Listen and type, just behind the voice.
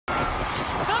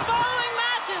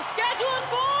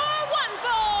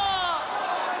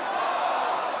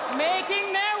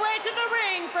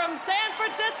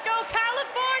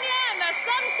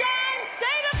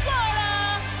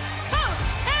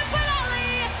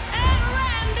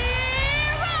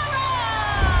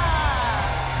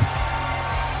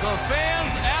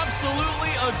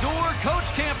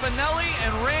Campanelli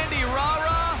and Randi Rah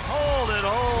Rah. Hold it,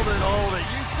 hold it, hold it.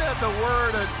 You said the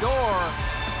word adore.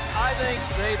 I think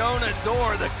they don't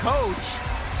adore the coach.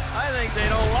 I think they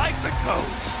don't like the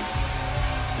coach.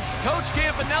 Coach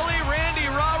Campanelli, Randi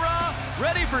Rah Rah,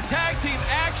 ready for tag team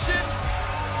action.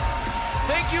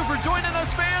 Thank you for joining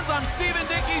us, fans. I'm Stephen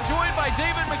Dickey, joined by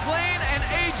David McLean and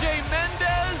AJ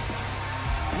Mendez.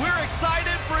 We're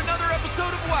excited for another episode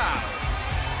of WOW.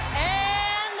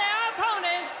 And their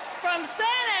opponents from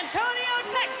San Antonio,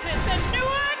 Texas and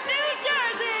Newark, New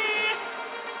Jersey,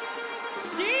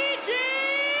 Gigi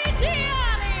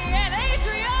Gambino and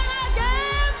Adriana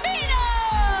Gambino.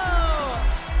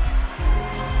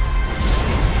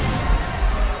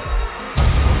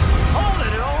 Hold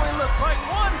it, it only looks like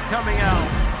one's coming out.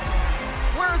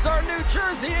 Where's our New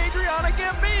Jersey Adriana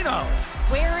Gambino?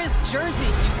 Where is Jersey,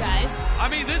 you guys? I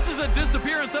mean, this is a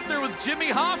disappearance up there with Jimmy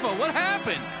Hoffa. What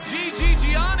happened? Gigi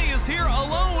Gambino is here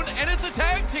alone, and it's a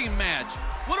tag team match.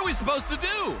 What are we supposed to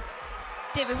do?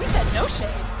 David, we said no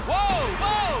shade. Whoa,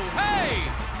 whoa, hey!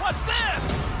 What's this?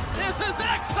 This is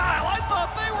Exile. I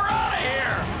thought they were out of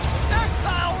here.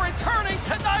 Exile returning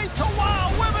tonight to WOW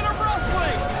Women of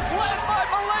Wrestling, led by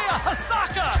Malaya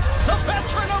Hasaka, the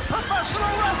veteran of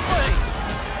professional wrestling.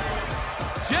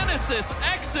 Genesis,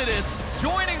 Exodus,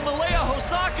 joining Malaya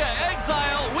Hosaka,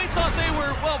 Exile. We thought they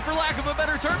were, well, for lack of a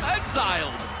better term,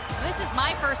 exiled. This is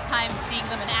my first time seeing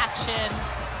them in action.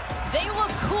 They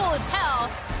look cool as hell.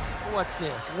 What's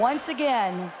this? Once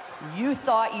again, you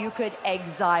thought you could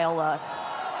exile us.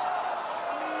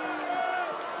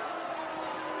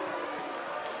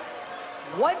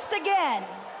 Once again,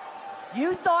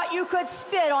 you thought you could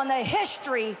spit on the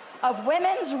history of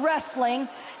women's wrestling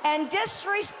and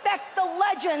disrespect the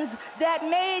legends that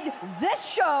made this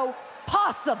show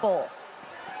possible.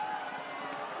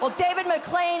 Well, David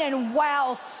McLean and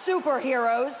WOW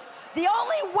superheroes, the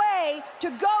only way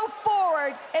to go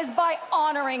forward is by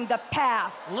honoring the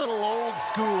past. A little old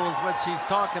school is what she's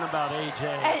talking about, AJ.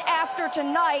 And after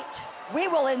tonight, we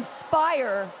will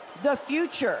inspire the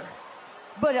future.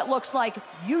 But it looks like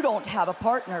you don't have a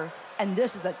partner, and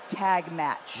this is a tag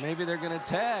match. Maybe they're gonna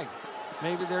tag.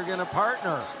 Maybe they're gonna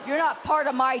partner. You're not part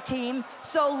of my team,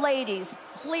 so ladies,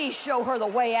 please show her the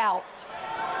way out.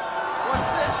 What's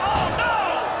this? Oh no!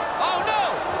 Oh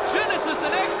no! Genesis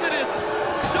and Exodus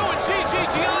showing Gigi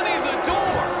Gambino the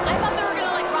door. I thought they were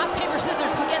gonna like rock, paper,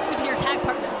 scissors, who gets to be your tag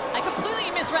partner. I completely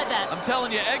misread that. I'm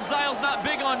telling you, Exile's not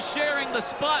big on sharing the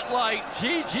spotlight.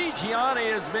 Gigi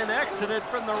Gambino has been exited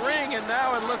from the ring, and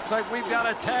now it looks like we've got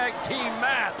a tag team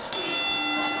match.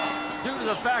 Due to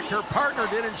the fact her partner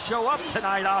didn't show up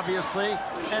tonight, obviously,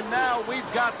 and now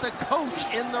we've got the coach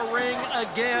in the ring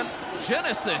against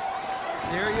Genesis.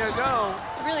 There you go.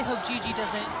 I really hope Gigi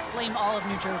doesn't blame all of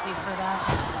New Jersey for that.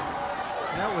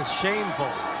 That was shameful.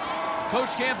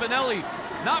 Coach Campanelli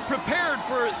not prepared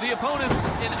for the opponents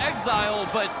in Exile,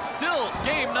 but still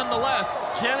game nonetheless.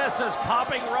 Genesis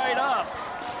popping right up.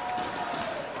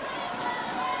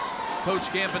 Coach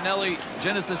Campanelli,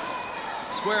 Genesis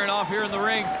squaring off here in the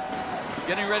ring,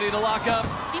 getting ready to lock up.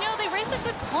 You know, they raise a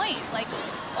good point. Like,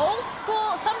 old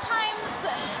school, sometimes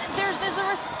there's a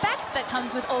respect that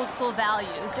comes with old school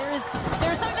values. There's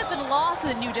something that's been lost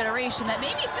with the new generation that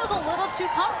maybe feels a little too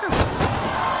comfortable.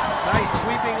 Nice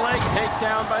sweeping leg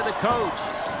takedown by the coach.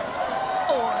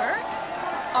 Or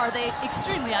are they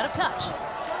extremely out of touch?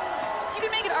 You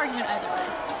can make an argument either way.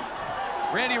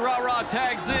 Randi Rah Rah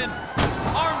tags in,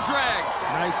 arm drag.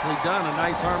 Nicely done, a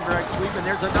nice arm drag sweep, and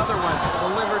there's another one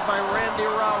delivered by Randi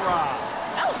Rah Rah.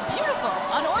 That was beautiful,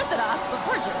 unorthodox, but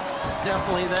gorgeous.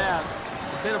 Definitely that.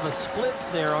 A bit of a splits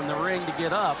there on the ring to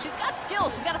get up. She's got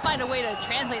skills. She's got to find a way to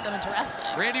translate them into wrestling.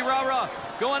 Randi Rah Rah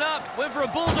going up, went for a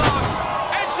bulldog,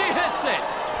 and she hits it.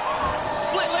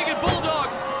 Split-legged bulldog.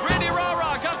 Randi Rah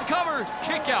Rah got the cover,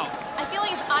 kick out. I feel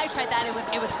like if I tried that, it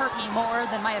would hurt me more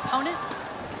than my opponent.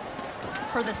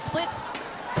 For the split,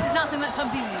 it's not something that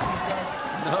comes easy these days.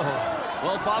 No.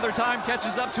 Well, Father Time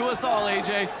catches up to us all,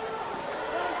 AJ.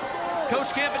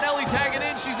 Coach Campanelli tagging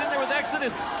in. She's in there with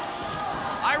Exodus.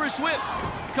 Irish whip.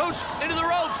 Coach into the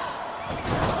ropes.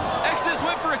 Exodus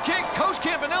went for a kick. Coach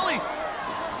Campanelli.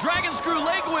 Dragon screw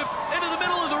leg whip into the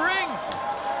middle of the ring.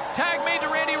 Tag made to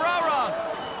Randi Rah Rah.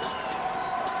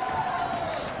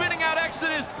 Spinning out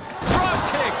Exodus. Drop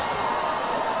kick.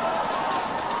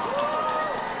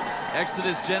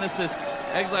 Exodus, Genesis.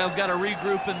 Exile's got to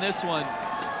regroup in this one.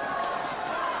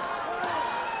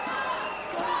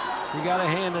 You got to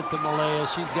hand it to Malaya.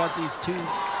 She's got these two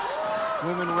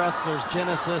women wrestlers,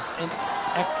 Genesis and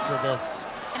Exodus.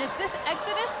 And is this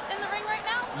Exodus in the ring right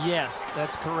now? Yes,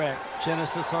 that's correct.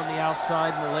 Genesis on the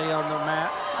outside, Malaya on the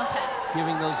mat, Okay.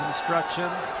 giving those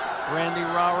instructions. Randi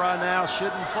Rah Rah now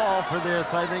shouldn't fall for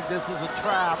this. I think this is a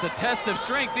trap. It's a test of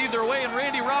strength either way, and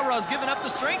Randi Rah Rah's given up the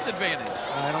strength advantage.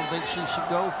 I don't think she should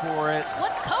go for it.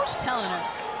 What's Coach telling her?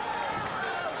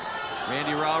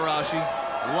 Randi Rah Rah, she's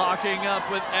locking up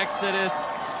with Exodus.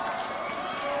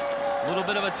 A little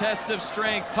bit of a test of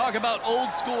strength. Talk about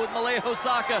old school with Malia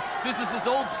Hosaka. This is as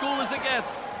old school as it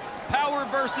gets. Power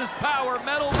versus power,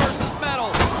 metal versus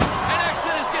metal. And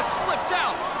Exodus gets flipped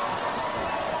out.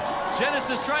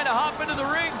 Genesis trying to hop into the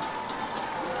ring.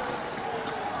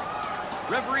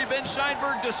 Referee Ben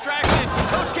Scheinberg distracted.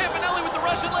 Coach Campanelli with the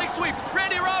Russian leg sweep.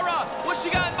 Randi Rah Rah, what's she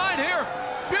got in mind here?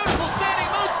 Beautiful standing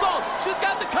moonsault. She's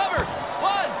got the cover.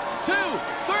 1, 2,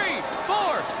 3,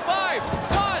 4, 5.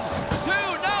 1,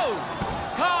 2, no.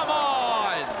 Come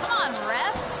on. Come on,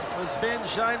 ref. Was Ben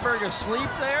Scheinberg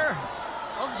asleep there?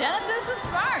 Well, Genesis is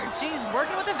smart. She's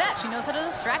working with a vet. She knows how to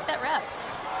distract that ref.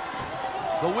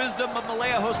 The wisdom of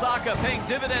Malia Hosaka paying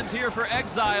dividends here for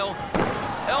Exile.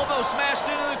 Elbow smashed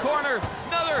into the corner.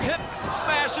 Another hip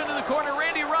smash into the corner.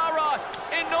 Randi Rah Rah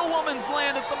in no woman's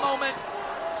land at the moment.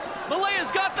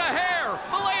 Malia's got the hair.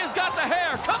 Malia's got the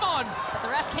hair. Come on. But the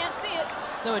ref can't see it,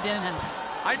 so it didn't happen.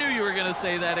 I knew you were going to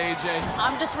say that, AJ.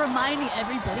 I'm just reminding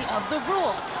everybody of the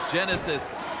rules. Genesis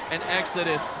and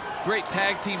Exodus. Great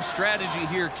tag team strategy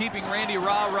here, keeping Randi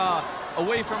Rah Rah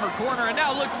away from her corner. And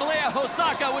now look, Malia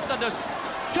Hosaka with the...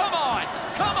 Come on,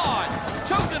 come on.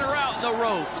 Choking her out in the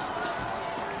ropes.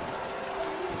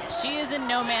 She is in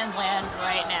no man's land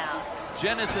right now.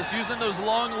 Genesis using those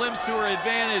long limbs to her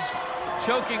advantage,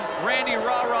 choking Randi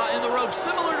Rah Rah in the ropes,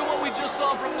 similar to what we just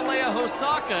saw from Malia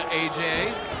Hosaka,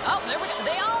 AJ. Oh, there we go.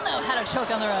 They all know how to choke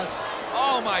on the ropes.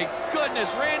 Oh my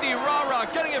goodness, Randi Rah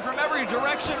Rah getting it from every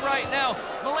direction right now.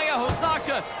 Malia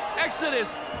Hosaka,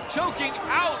 Exodus choking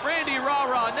out Randi Rah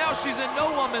Rah. Now she's in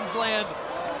no woman's land.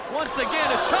 Once again,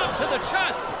 a chop to the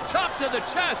chest, chop to the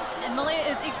chest. And Malia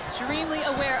is extremely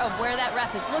aware of where that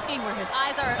ref is looking, where his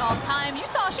eyes are at all time. You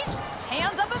saw she just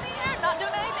hands up in the air, not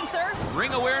doing anything, sir.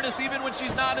 Ring awareness even when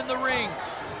she's not in the ring.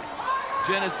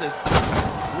 Genesis,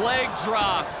 leg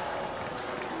drop.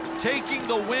 Taking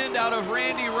the wind out of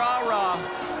Randi Rah Rah.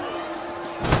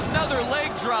 Another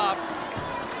leg drop.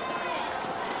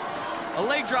 A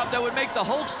leg drop that would make the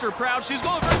Hulkster proud. She's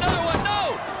going for another one.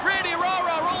 No! Randi Rah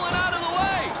Rah rolling out of the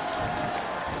way.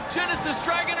 Genesis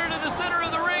dragging her to the center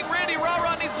of the ring. Randi Rah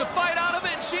Rah needs to fight out of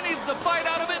it, and she needs to fight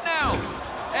out of it now.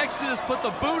 Exodus put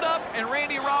the boot up, and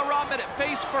Randi Rah Rah met it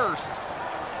face first.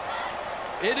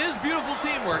 It is beautiful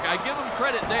teamwork. I give them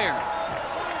credit there.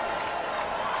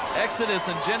 Exodus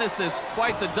and Genesis,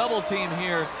 quite the double team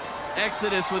here.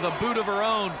 Exodus with a boot of her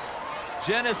own.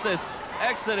 Genesis,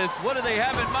 Exodus, what do they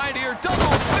have in mind here?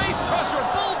 Double face crusher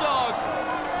bulldog.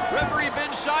 Referee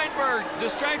Ben Scheinberg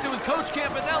distracted with Coach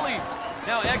Campanelli.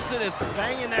 Now Exodus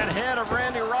banging that head of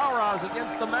Randi Rah Rah's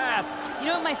against the mat. You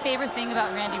know what my favorite thing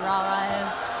about Randi Rah Rah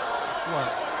is?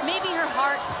 What? Maybe her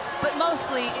heart, but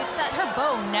mostly it's that her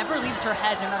bow never leaves her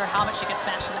head no matter how much she gets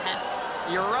smashed in the head.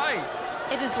 You're right.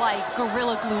 It is like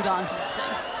gorilla glued onto that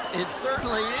thing. It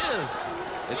certainly is.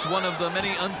 It's one of the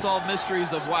many unsolved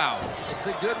mysteries of WoW. It's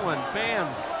a good one.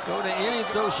 Fans, go to any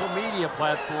social media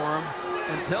platform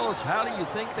and tell us, how do you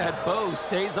think that bow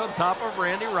stays on top of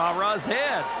Randi Rah Rah's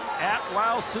head? At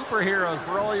WoW Superheroes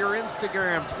for all your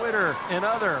Instagram, Twitter, and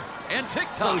other and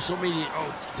TikTok social media.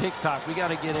 Oh, TikTok. We got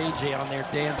to get AJ on there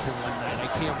dancing one night. I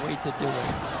can't wait to do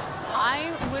it.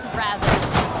 I would rather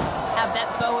have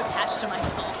that bow attached to my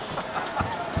skull.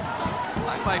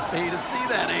 I might pay to see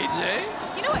that, AJ.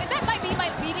 You know what? That might be my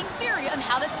leading theory on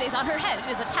how that stays on her head.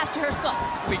 It is attached to her skull.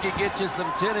 We could get you some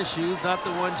tennis shoes, not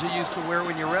the ones you used to wear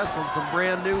when you wrestled, some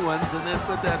brand new ones, and then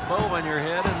put that bow on your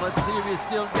head, and let's see if you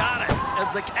still got it as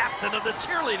the captain of the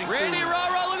cheerleading team. Randi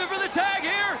Rah Rah looking for the tag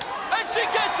here, and she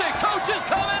gets it. Coach is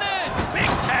coming in.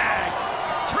 Big tag.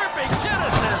 Tripping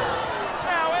Genesis.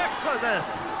 Now Exodus.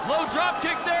 Low drop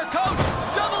kick there, Coach.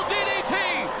 Double DDT.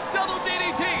 Double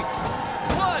DDT.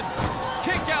 One.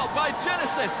 Kick out by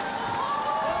Genesis.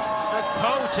 The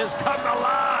coach has come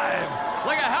alive.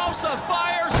 Like a house of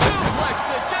fire, suplex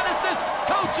to Genesis.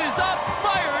 Coach is up,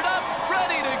 fired up,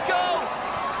 ready to go.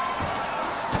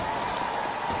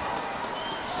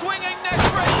 Swinging neck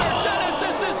breaker.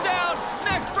 Genesis is down.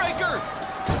 Neck breaker.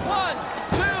 1,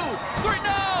 2, 3.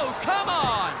 No, come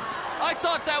on. I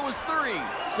thought that was 3.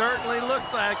 Certainly looked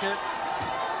like it.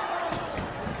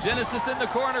 Genesis in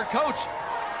the corner. Coach,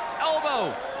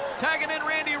 elbow. Tagging in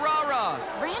Randi Rah Rah.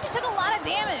 Randi took a lot of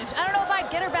damage. I don't know if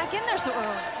I'd get her back in there so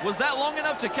early. Was that long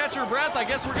enough to catch her breath? I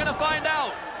guess we're gonna find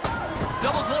out.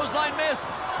 Double clothesline missed.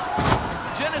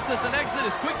 Genesis and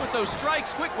Exodus quick with those strikes,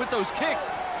 quick with those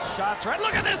kicks. Shots right.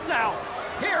 Look at this now.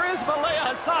 Here is Malaya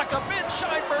Hasaka. Ben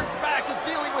Scheinberg's back is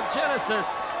dealing with Genesis.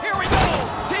 Here we go.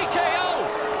 TKO.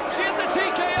 She hit the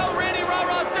TKO. Randi Rah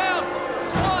Rah's down.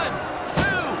 1, 2,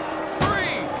 3.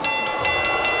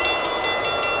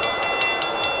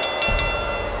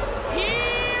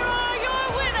 Here are your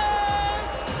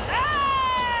winners,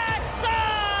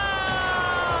 Exile!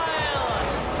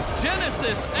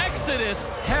 Genesis Exodus.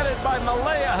 Headed by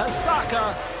Malaya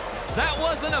Hasaka. That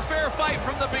wasn't a fair fight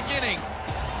from the beginning.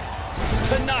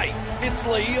 Tonight, it's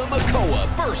Leia Makoa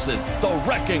versus the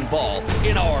Wrecking Ball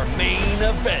in our main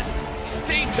event.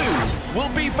 Stay tuned. We'll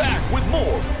be back with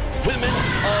more Women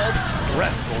of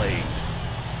Wrestling.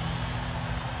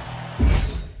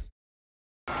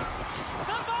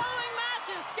 The following match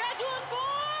is scheduled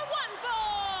for one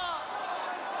fall.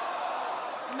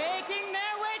 Making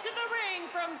their way to the ring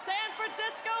from San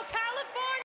Francisco, California.